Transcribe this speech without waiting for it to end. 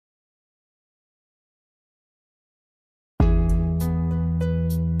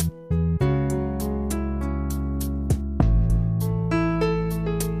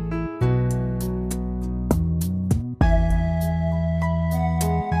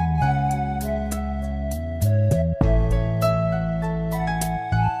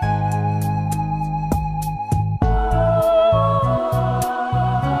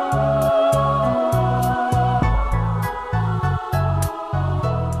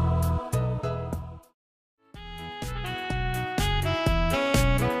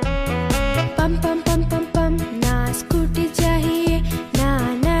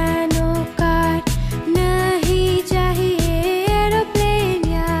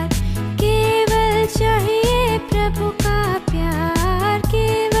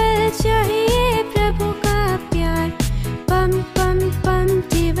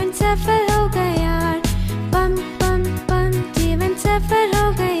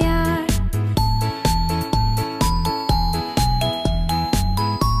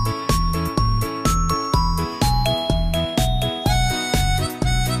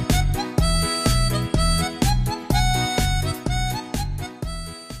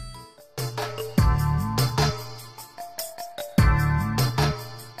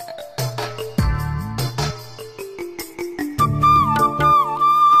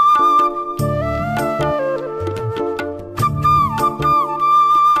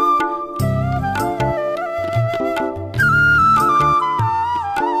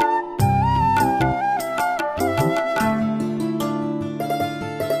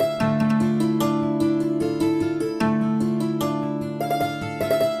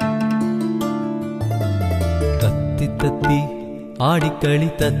തത്തി ആടിക്കളി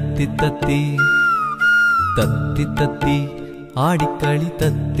തത്തി തത്തി തത്തി തത്തി ആടിക്കളി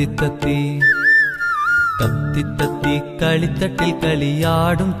തത്തി തത്തി തത്തി തത്തി കളിത്തട്ടിൽ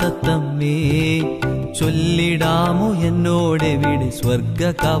കളിയാടും തത്തമ്മേ ചൊല്ലിടാമോ എന്നോടെവിടെ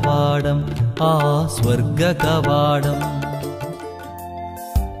സ്വർഗ കവാടം ആ സ്വർഗ കവാടം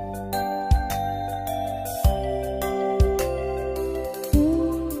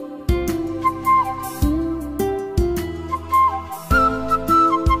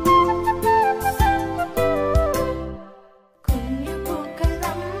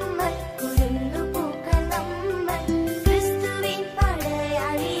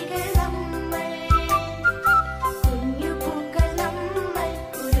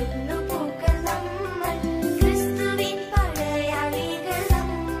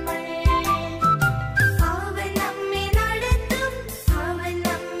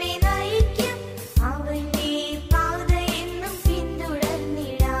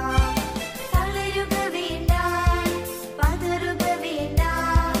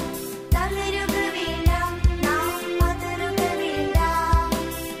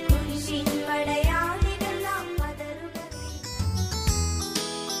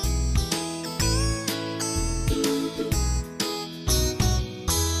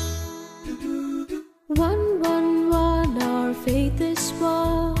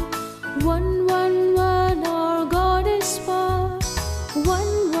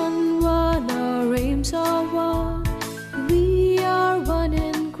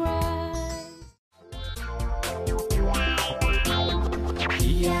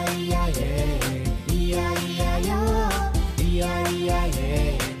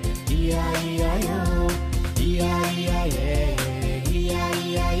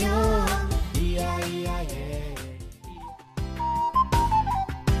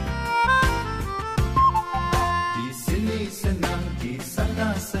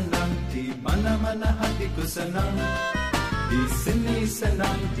Di sini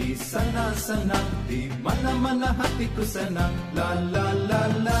senang, di sana senang, di mana-mana hatiku senang. La la la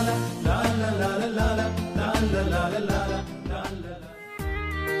la la, la la la la la, la la la la la, la la la.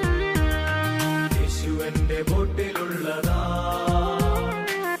 യേശുവന്റെ ബോട്ടിലുള്ളതാ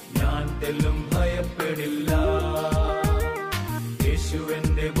ഞാൻ തെല്ലും ഭയപ്പെടില്ല.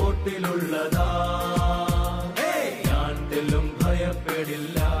 യേശുവന്റെ ബോട്ടിലുള്ളതാ ഞാൻ തെല്ലും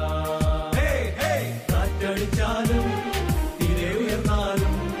ഭയപ്പെടില്ല. കാറ്റടിച്ചാലും തിരെ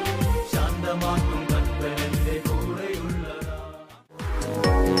ഉയർന്നാലും ശാന്തമാക്കും ഭക്തന്റെ കൂടെയുള്ളതാ.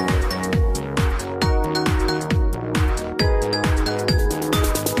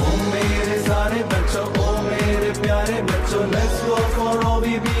 Oh mere sare bachcho, oh mere pyare bachcho, let's go for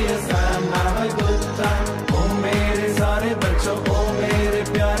OVBS and have a good time. Oh mere sare bachcho, oh mere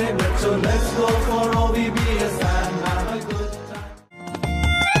pyare bachcho, let's go for OVBS and have a good time.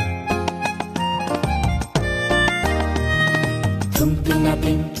 Thum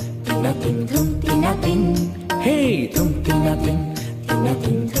tinatin, tinatin, thum tinatin. Hey, thum tinatin,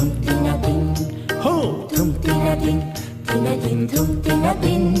 tinatin, thum tinatin. Ho, thum tinatin, tinatin, thum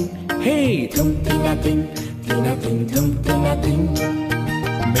tinatin. Hey, thum tinatin, tinatin, thum tinatin.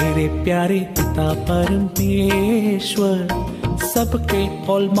 मेरे प्यारे पिता परमेश्वर सबके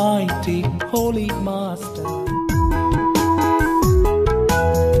almighty Holi master.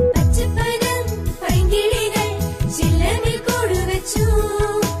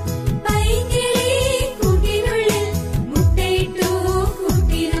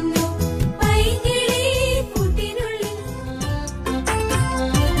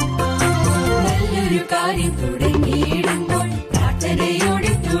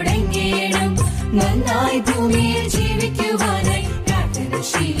 നന്നായി ഭൂമിയിൽ ജീവിക്കുവാനായി പ്രാർത്ഥന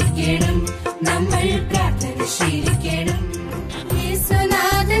ശീലിക്കണം. നമ്മൾ പ്രാർത്ഥന ശീലിക്കണം.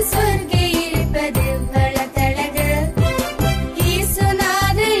 യേശുനാഥൻ സ്വർഗ്ഗയിലിരിപ്പത് വളർത്തഴക്.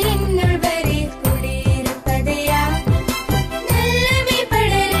 യേശുനാഥൻ എന്നുൾ വരെ കുടിയിരുപ്പതയാ. നല്ല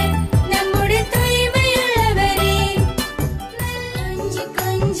മേപ്പടര് നമ്മുടെ തൂയ്മയുള്ളവരെ. കൊഞ്ചി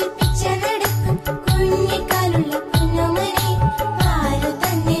കൊഞ്ചി പിച്ച നടക്കും കുഞ്ഞിക്കാലുള്ള കുഞ്ഞുമനെ. ആരു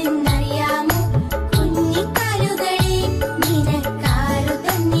തന്നെന്നറിയാമോ കുഞ്ഞിക്കാലുകളെ? നിനക്കാരു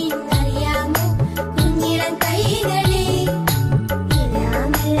തന്നെന്നറിയാമോ കുഞ്ഞിളം കൈകളെ?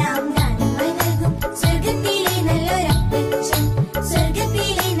 എല്ലാം നന്മ നൽകും സ്വർഗത്തിലെ നല്ലൊരപ്പച്ചൻ,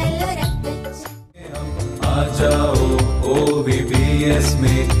 സ്വർഗത്തിലെ നല്ലൊരപ്പച്ചൻ. आ जाओ OVBS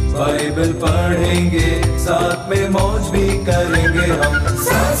में बाइबल पढ़ेंगे, साथ में मौज भी करेंगे हम.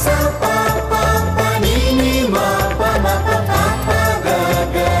 सा सा पा पा पा नी नी मा पा मा पा पा पा गा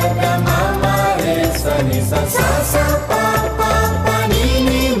गा गा मा मा रे सा नी सा सा सा पा पा पा नी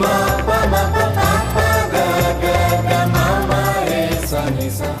नी मा पा मा पा पा पा गा गा गा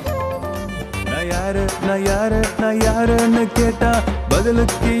யாருன்னு கேட்டா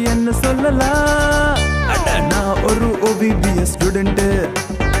பதிலுக்கு என்ன சொல்லலாம்? அட நான் ஒரு OVBS ஸ்டூடெண்ட்,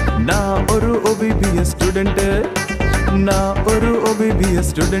 நான் ஒரு OVBS ஸ்டூடெண்ட், நான் ஒரு OVBS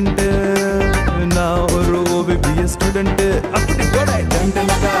ஸ்டூடெண்ட், நான் ஒரு OVBS ஸ்டூடெண்ட். அப்படி போட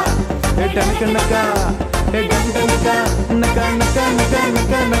டண்டனக்கா டனக்கனக்கா டண்டனக்கா நக்கா நக்கா நக்கா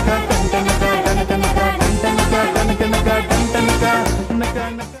நக்கா நக்கா டண்டனக்கா டனக்கனக்கா டண்டனக்கா டனக்கனக்கா டண்டனக்கா நக்கா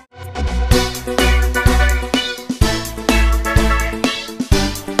நக்கா.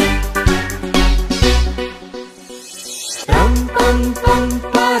 Ram pam pam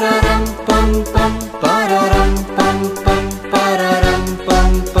pararam pam pam pararam pam pam pararam pam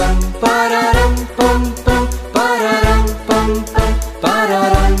pam pararam pam pam pararam pam pam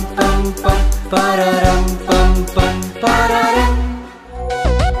pararam pam pam pararam pam pam pararam.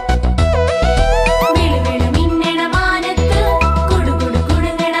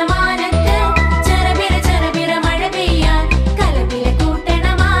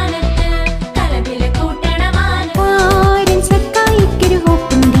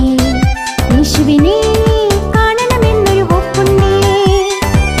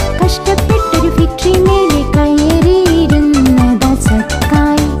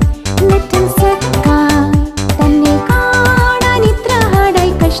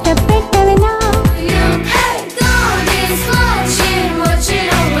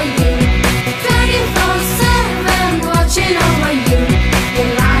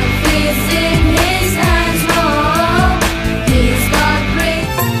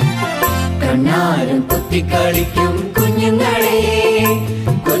 കളിക്കും കുഞ്ഞുങ്ങളെ,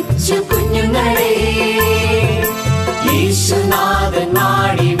 കൊച്ചു കുഞ്ഞുങ്ങളെ, യേശുനാഥൻ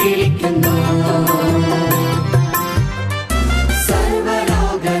മാടി വിളിക്കുന്നു.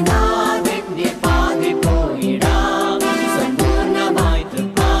 സർവലോകനാഥന്റെ പാതി പോയിടാം, സമ്പൂർണമായി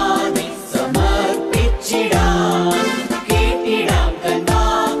തൃപ്പാതി സമർപ്പിച്ചിടാം. കേട്ടിടാം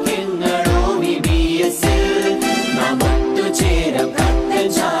കണ്ടാക്കിങ്ങൾ OVBS നാം ഒത്തുചേരാം കട്ടൻ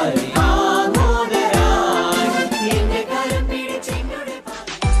ചാരി.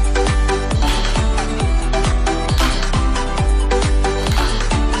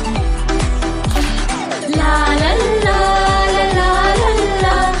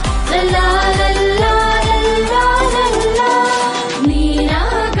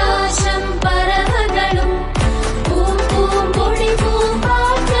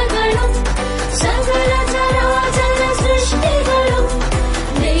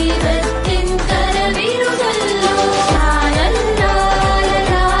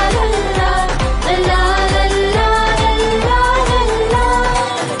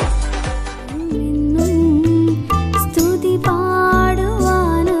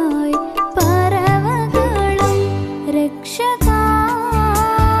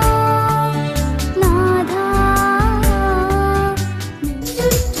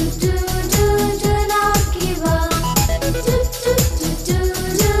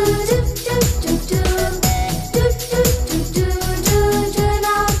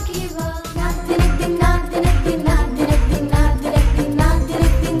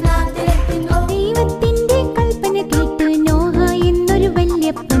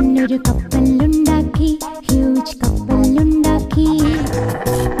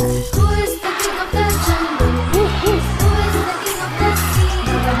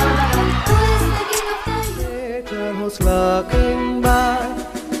 Looking back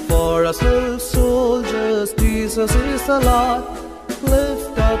for us little soldiers, Jesus is the Lord.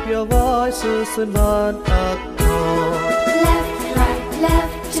 Lift up your voices in one accord. Left, right,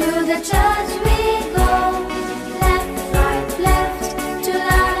 left, to the church we go. Left, right, left, to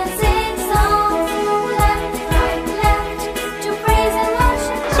learn and sing songs. Left, right, left, to praise and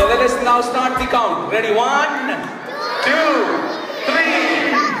worship. So let us now start the count. Ready? 1,